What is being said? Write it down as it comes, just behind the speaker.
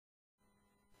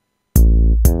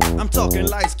I'm talking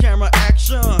lights, camera,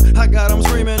 action. I got them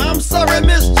screaming, I'm sorry,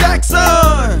 Miss Jackson.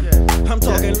 I'm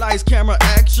talking lights, camera,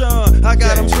 action. I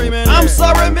got them screaming, I'm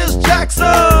sorry, Miss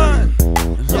Jackson.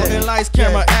 Talking lights,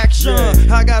 camera,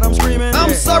 action. I got them screaming,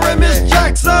 I'm sorry, Miss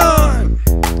Jackson.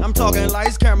 I'm talking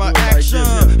lights, camera,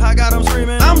 action. I got them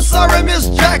screaming, I'm sorry, Miss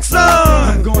Jackson.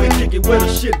 I'm going to kick it where the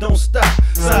shit don't stop.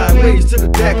 Sideways to the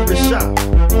Daiquiri shop.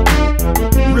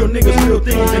 Real niggas, real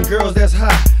things, and girls that's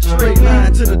hot. Straight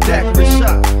line to the Daiquiri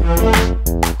shop.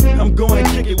 I'm going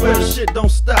to kick it where the shit don't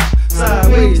stop.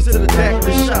 Sideways to the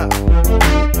Daiquiri shop.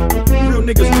 Real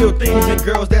niggas, real things, and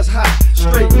girls that's hot.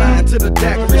 Straight line to the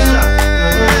Daiquiri shop.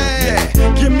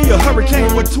 Yeah, give me a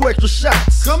hurricane with 2 extra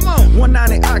shots. Come on,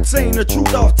 190 octane, the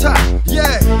truth off top.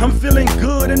 Yeah, I'm feeling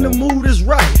good and the mood is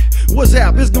right. What's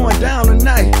up? It's going down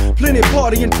tonight. Plenty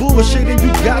party and bullshit, and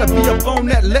you gotta be up on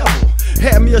that level.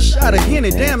 Had me a shot of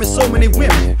Henny, damn, it's so many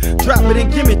women. Drop it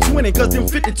and give me 20, cause them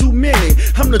 50 too many.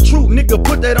 I'm the truth, nigga,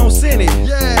 put that on Cindy.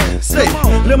 Yeah, say,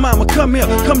 lil' mama, come here,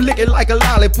 come lick it like a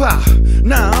lollipop.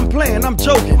 Nah, I'm playing, I'm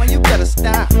joking. Oh, you better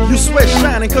stop. You sweat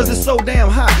shining, cause it's so damn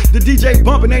hot. The DJ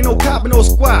bumping, ain't no cop, no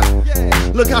squad.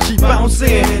 Look how she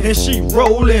bouncing, and she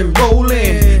rolling,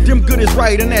 rolling. Them goodies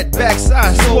right in that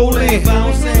backside, swollen.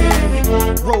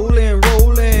 Bouncing, rolling,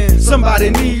 rolling. Somebody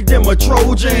need them a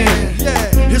Trojan. Yeah,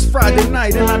 it's Friday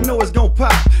night and I know it's gon'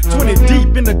 pop. 20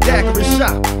 deep in the Daiquiri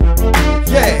shop.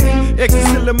 Yeah,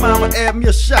 ecstasy, lil' mama, add me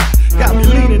a shot. Got me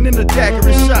leaning in the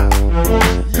Daiquiri shop.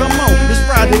 Come on, it's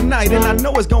Friday night and I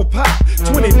know it's gon' pop.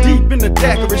 20 deep in the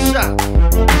Daiquiri shop.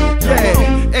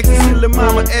 Yeah, ecstasy, lil'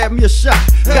 mama, add me a shot.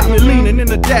 Got me leaning in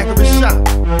the Daiquiri shop.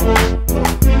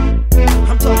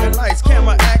 I'm talking lights,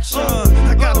 camera, action.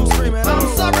 I got them screaming, I'm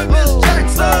sorry, Miss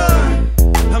Jackson.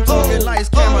 I'm talking lights,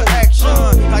 camera, action.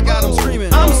 I got them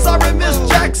screaming, I'm sorry, Miss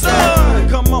Jackson.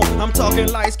 Come on, I'm talking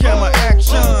lights, camera,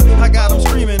 action. I got them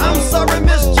screaming, I'm sorry,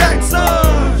 Miss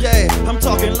Jackson. Yeah, I'm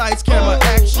talking lights, camera,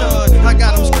 action. I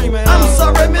got them screaming, I'm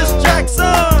sorry, Miss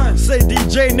Jackson. Say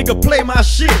DJ, nigga, play my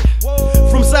shit.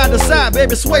 From side to side,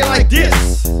 baby, sway like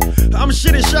this. I'm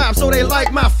shitty sharp, so they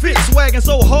like my fit. Swagging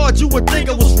so hard, you would think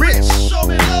I was rich. Show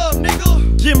me love, nigga.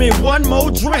 Give me one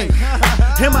more drink.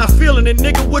 Am I feeling it,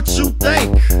 nigga? What you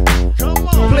think? Come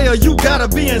on, player, you gotta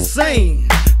be insane.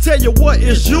 Tell you what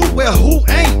is you, well, who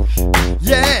ain't?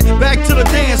 Yeah, back to the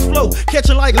dance floor,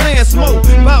 catching like land smoke.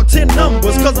 About 10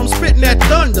 numbers, cause I'm spitting that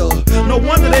thunder. No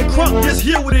wonder they crunk, this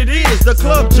here what it is. The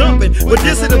club jumping, but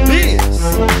this is the biz.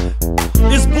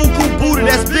 It's buku booty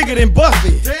that's bigger than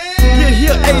Buffy. Get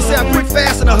here ASAP, quick,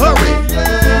 fast, in a hurry.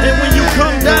 And when you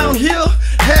come down here,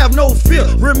 have no fear.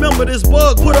 Remember this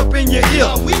bug put up in your ear.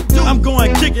 I'm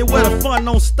going kick it where the fun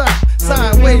don't stop.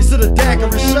 Sideways to the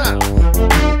Daiquiri shop.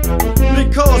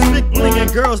 Because big bling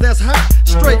and girls that's hot.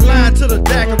 Straight line to the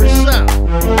Daiquiri shop.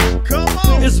 Come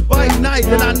on, it's bike night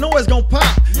and I know it's gon'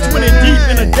 pop. 20 deep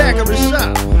in the Daiquiri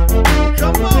shop.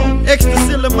 Come on,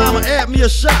 ecstasy, lil' mama, add me a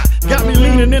shot. Got me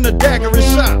leaning in the Daiquiri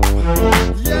shop.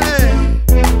 Yeah,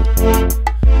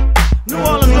 New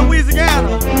Orleans,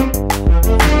 Louisiana,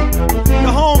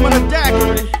 the home of the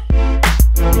Daiquiri.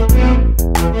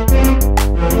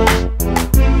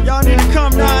 Y'all need to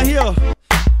come down here.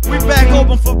 We back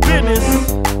open for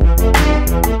business.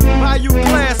 Bayou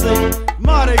Classic,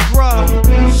 Mardi Gras,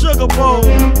 Sugar Bowl.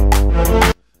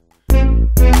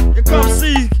 Here come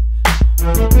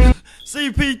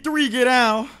CP3 get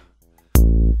out.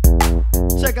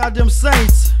 Check out them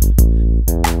Saints.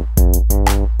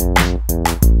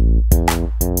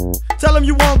 Tell them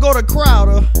you won't go to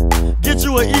Crowder. Get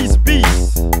you an East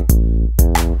Beast.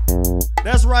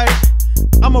 That's right.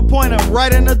 I'ma point them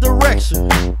right in the direction.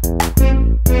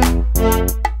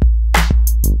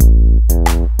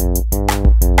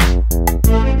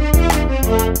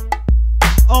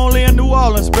 Only in New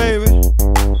Orleans, baby.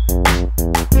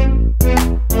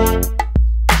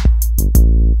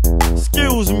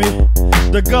 Excuse me,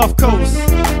 the Gulf Coast.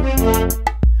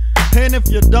 And if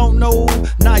you don't know,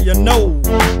 now you know.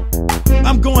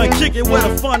 I'm going kick it where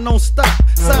the fun don't stop.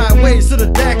 Sideways to the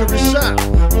Daiquiri shop.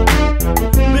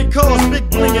 Because big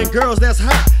bling and girls that's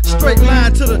hot. Straight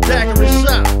line to the Daiquiri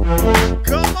shop.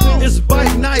 Come on, it's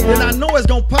bike night and I know it's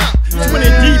gon' pop. 20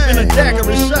 deep in the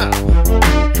Daiquiri shop.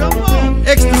 Come on,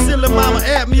 ecstasy, lil' mama,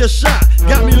 add me a shot.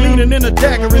 Got me leaning in the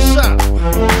Daiquiri shop.